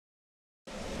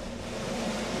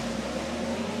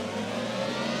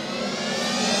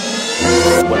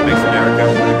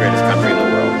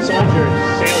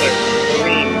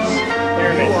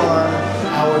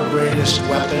greatest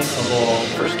weapon of all.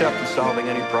 First step in solving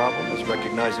any problem is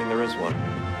recognizing there is one.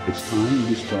 It's time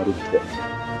we started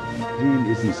talking. Pain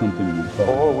isn't something we thought.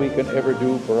 All we can ever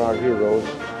do for our heroes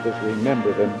is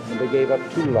remember them, and they gave up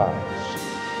two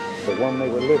lives, the one they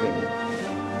were living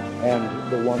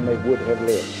and the one they would have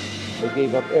lived. They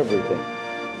gave up everything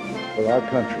for our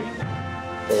country,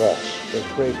 for us. They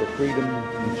pray for freedom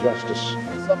and justice.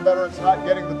 Some veterans not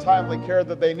getting the timely care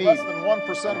that they need. Less than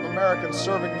 1% of Americans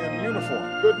serving in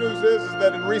uniform. Good news is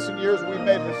that in recent years we've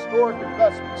made historic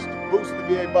investments to boost the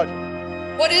VA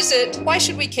budget. What is it? Why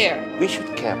should we care? We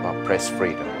should care about press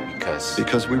freedom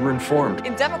because we were informed.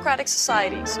 In democratic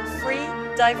societies, free,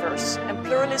 diverse, and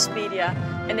pluralist media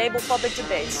enable public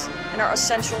debates and are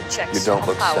essential checks You don't on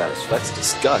look power. satisfied. Let's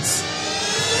discuss.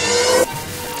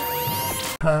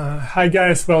 Hi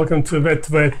guys, welcome to Vet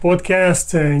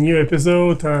Podcast, a new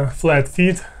episode, Flat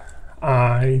Feet.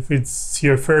 If it's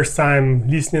your first time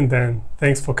listening, then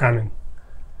thanks for coming.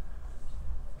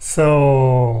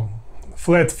 So,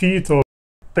 flat feet, or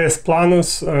Pes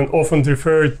Planus, often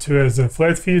referred to as a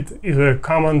flat feet, is a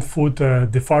common foot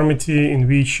deformity in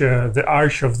which the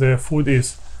arch of the foot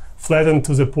is flattened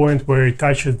to the point where it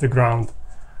touches the ground,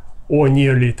 or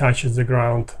nearly touches the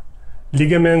ground.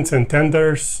 Ligaments and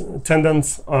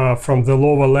tendons from the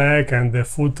lower leg and the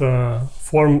foot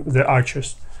form the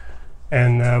arches.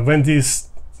 And when these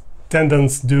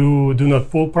tendons do not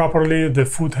pull properly, the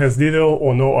foot has little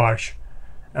or no arch,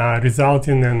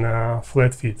 resulting in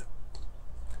flat feet.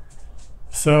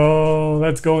 So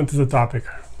let's go into the topic.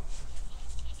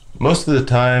 Most of the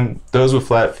time, those with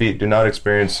flat feet do not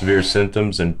experience severe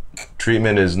symptoms and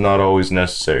treatment is not always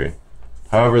necessary.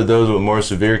 However, those with more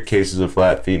severe cases of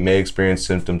flat feet may experience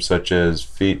symptoms such as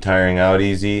feet tiring out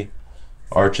easy,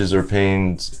 arches or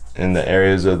pains in the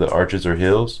areas of the arches or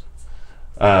heels,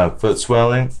 foot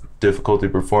swelling, difficulty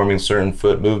performing certain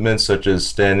foot movements such as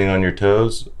standing on your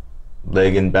toes,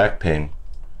 leg and back pain.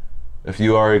 If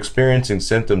you are experiencing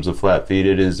symptoms of flat feet,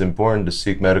 it is important to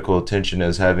seek medical attention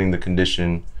as having the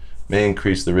condition may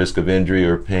increase the risk of injury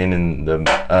or pain in the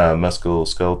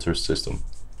musculoskeletal system,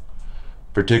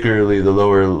 particularly the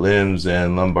lower limbs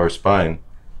and lumbar spine.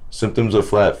 Symptoms of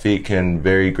flat feet can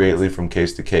vary greatly from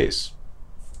case to case.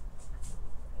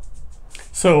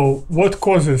 So, what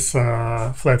causes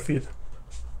flat feet?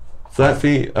 Flat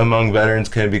feet among veterans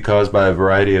can be caused by a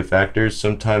variety of factors.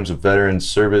 Sometimes a veteran's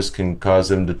service can cause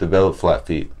them to develop flat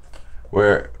feet,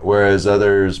 whereas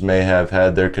others may have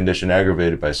had their condition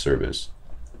aggravated by service.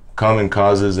 Common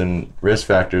causes and risk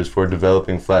factors for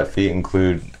developing flat feet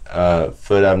include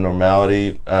foot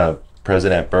abnormality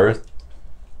present at birth,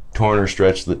 torn or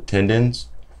stretched tendons,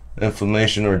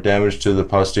 inflammation or damage to the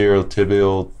posterior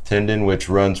tibial tendon, which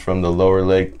runs from the lower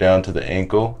leg down to the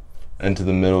ankle and to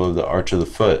the middle of the arch of the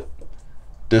foot,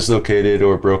 dislocated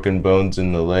or broken bones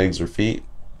in the legs or feet,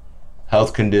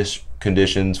 health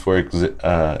conditions, for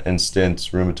instance,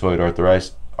 rheumatoid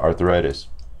arthritis,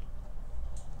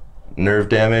 nerve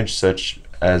damage such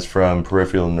as from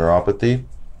peripheral neuropathy.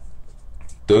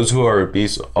 Those who are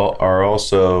obese are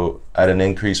also at an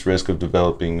increased risk of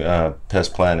developing Pes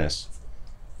Planus.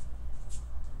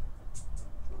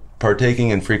 Partaking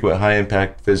in frequent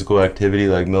high-impact physical activity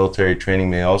like military training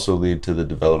may also lead to the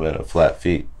development of flat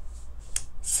feet.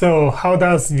 So, how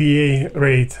does VA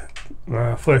rate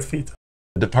flat feet?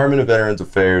 The Department of Veterans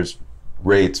Affairs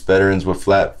rates veterans with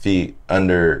flat feet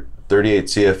under 38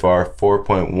 CFR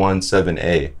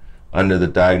 4.17a under the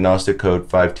diagnostic code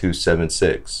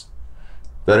 5276.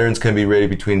 Veterans can be rated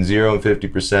between 0 and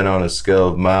 50% on a scale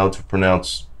of mild to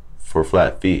pronounced for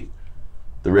flat feet.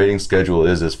 The rating schedule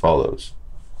is as follows.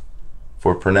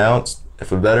 For pronounced,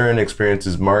 if a veteran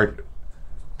experiences marked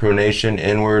pronation,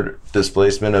 inward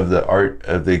displacement of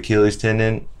the Achilles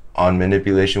tendon on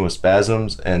manipulation with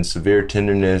spasms, and severe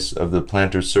tenderness of the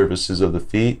plantar surfaces of the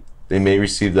feet, they may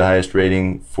receive the highest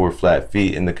rating for flat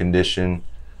feet in the condition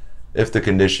if the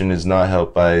condition is not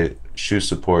helped by shoe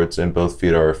supports and both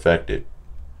feet are affected.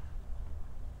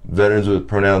 Veterans with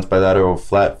pronounced bilateral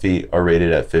flat feet are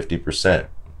rated at 50%.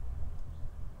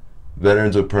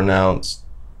 Veterans with pronounced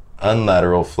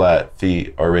unilateral flat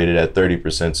feet are rated at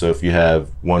 30%, so if you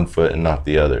have one foot and not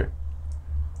the other.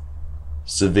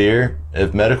 Severe,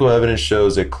 if medical evidence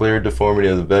shows a clear deformity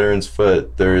of the veteran's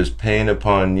foot, there is pain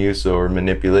upon use or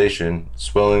manipulation,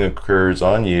 swelling occurs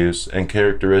on use, and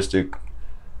characteristic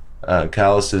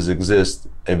calluses exist,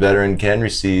 a veteran can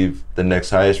receive the next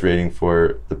highest rating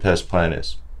for the Pes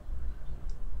Planus.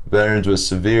 Veterans with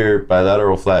severe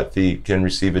bilateral flat feet can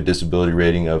receive a disability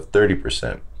rating of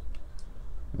 30%.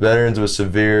 Veterans with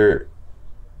severe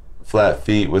flat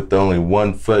feet with only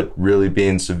one foot really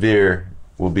being severe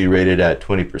will be rated at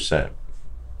 20%.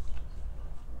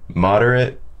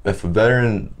 Moderate. If a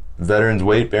veteran's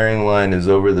weight-bearing line is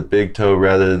over the big toe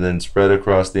rather than spread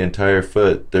across the entire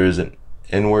foot, there is an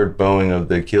inward bowing of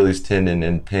the Achilles tendon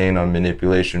and pain on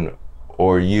manipulation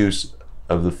or use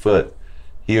of the foot.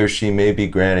 He or she may be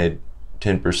granted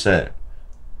 10%,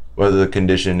 whether the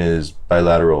condition is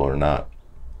bilateral or not.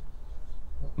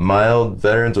 Mild.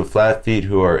 Veterans with flat feet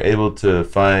who are able to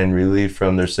find relief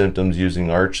from their symptoms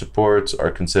using arch supports are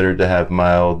considered to have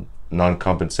mild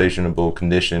non-compensationable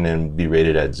condition and be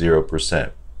rated at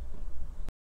 0%.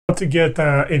 How to get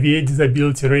a VA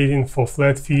disability rating for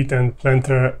flat feet and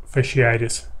plantar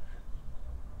fasciitis?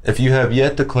 If you have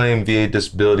yet to claim VA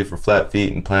disability for flat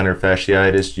feet and plantar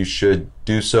fasciitis, you should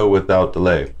do so without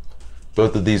delay.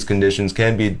 Both of these conditions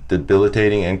can be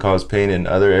debilitating and cause pain in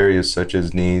other areas such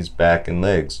as knees, back, and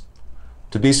legs.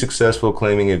 To be successful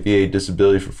claiming a VA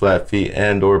disability for flat feet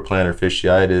and/or plantar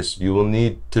fasciitis, you will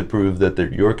need to prove that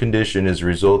your condition is a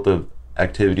result of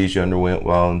activities you underwent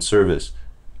while in service.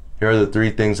 Here are the 3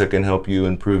 things that can help you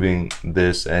improving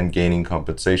this and gaining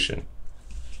compensation.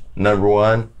 Number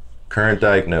 1, current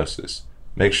diagnosis.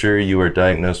 Make sure you are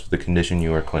diagnosed with the condition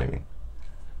you are claiming.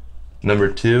 Number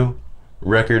 2,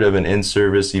 record of an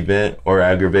in-service event or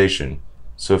aggravation.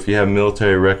 So if you have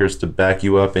military records to back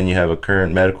you up and you have a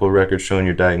current medical record showing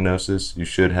your diagnosis, you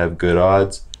should have good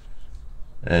odds.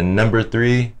 And number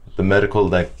 3, the medical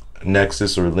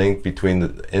nexus or link between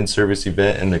the in-service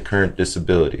event and the current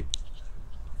disability.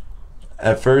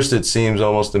 At first, it seems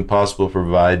almost impossible to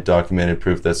provide documented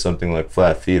proof that something like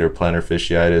flat feet or plantar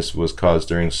fasciitis was caused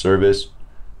during service.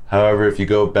 However, if you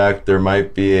go back, there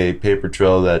might be a paper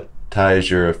trail that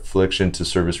ties your affliction to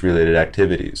service-related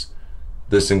activities.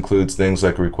 This includes things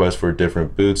like requests for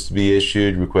different boots to be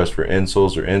issued, requests for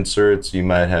insoles or inserts. You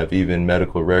might have even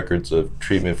medical records of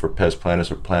treatment for Pes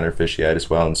Planus or plantar fasciitis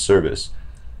while in service.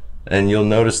 And you'll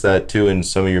notice that too in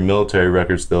some of your military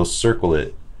records, they'll circle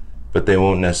it, but they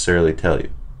won't necessarily tell you.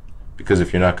 Because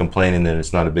if you're not complaining, then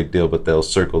it's not a big deal, but they'll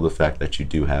circle the fact that you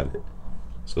do have it.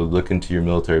 So look into your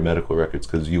military medical records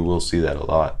because you will see that a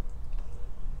lot.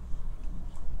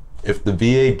 If the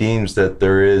VA deems that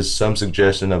there is some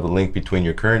suggestion of a link between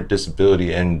your current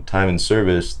disability and time in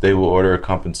service, they will order a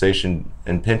compensation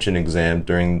and pension exam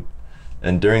during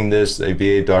this, a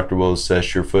VA doctor will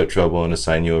assess your foot trouble and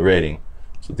assign you a rating.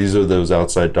 So these are those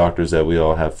outside doctors that we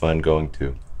all have fun going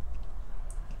to.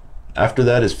 After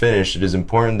that is finished, it is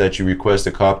important that you request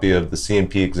a copy of the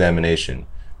C&P examination.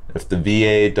 If the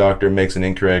VA doctor makes an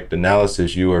incorrect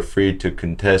analysis, you are free to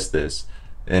contest this,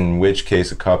 in which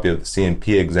case a copy of the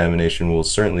C&P examination will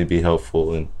certainly be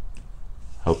helpful in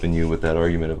helping you with that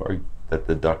argument that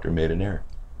the doctor made an error.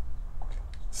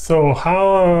 So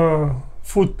how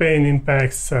foot pain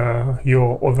impacts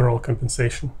your overall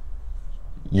compensation?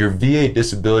 Your VA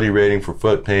disability rating for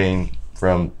foot pain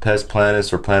from Pes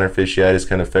Planus or plantar fasciitis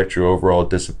can affect your overall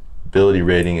disability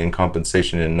rating and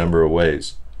compensation in a number of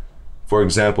ways. For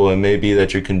example, it may be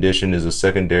that your condition is a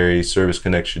secondary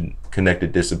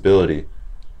service-connected disability.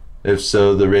 If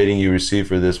so, the rating you receive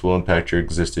for this will impact your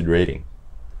existing rating.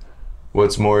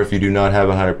 What's more, if you do not have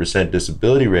a 100%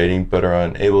 disability rating but are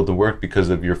unable to work because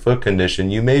of your foot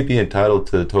condition, you may be entitled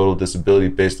to total disability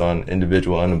based on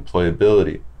individual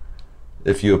unemployability.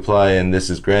 If you apply and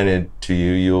this is granted to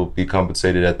you, you'll be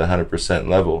compensated at the 100%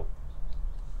 level.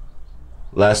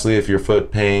 Lastly, if your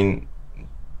foot pain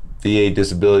VA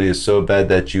disability is so bad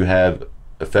that you have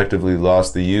effectively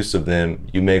lost the use of them,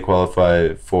 you may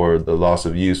qualify for the loss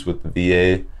of use with the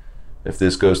VA. If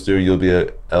this goes through, you'll be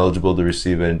eligible to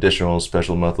receive an additional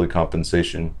special monthly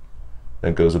compensation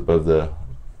that goes above the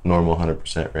normal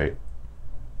 100% rate.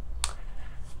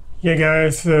 Yeah,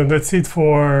 guys, that's it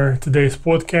for today's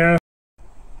podcast.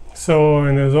 So,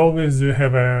 and as always, do you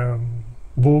have a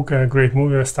book, a great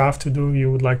movie, or stuff to do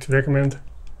you would like to recommend?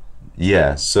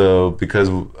 Yeah, so because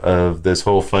of this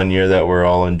whole fun year that we're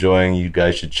all enjoying, you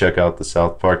guys should check out the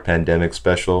South Park Pandemic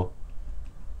special.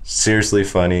 Seriously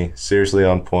funny, seriously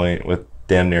on point with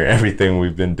damn near everything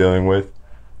we've been dealing with.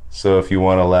 So if you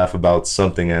want to laugh about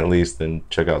something at least, then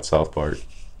check out South Park.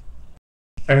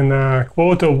 And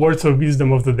quote or words of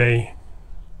wisdom of the day.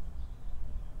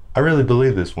 I really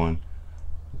believe this one.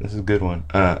 This is a good one.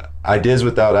 Ideas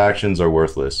without actions are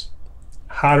worthless.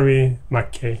 Harvey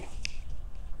McKay.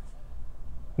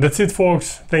 That's it,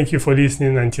 folks. Thank you for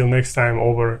listening. Until next time,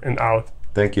 over and out.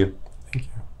 Thank you.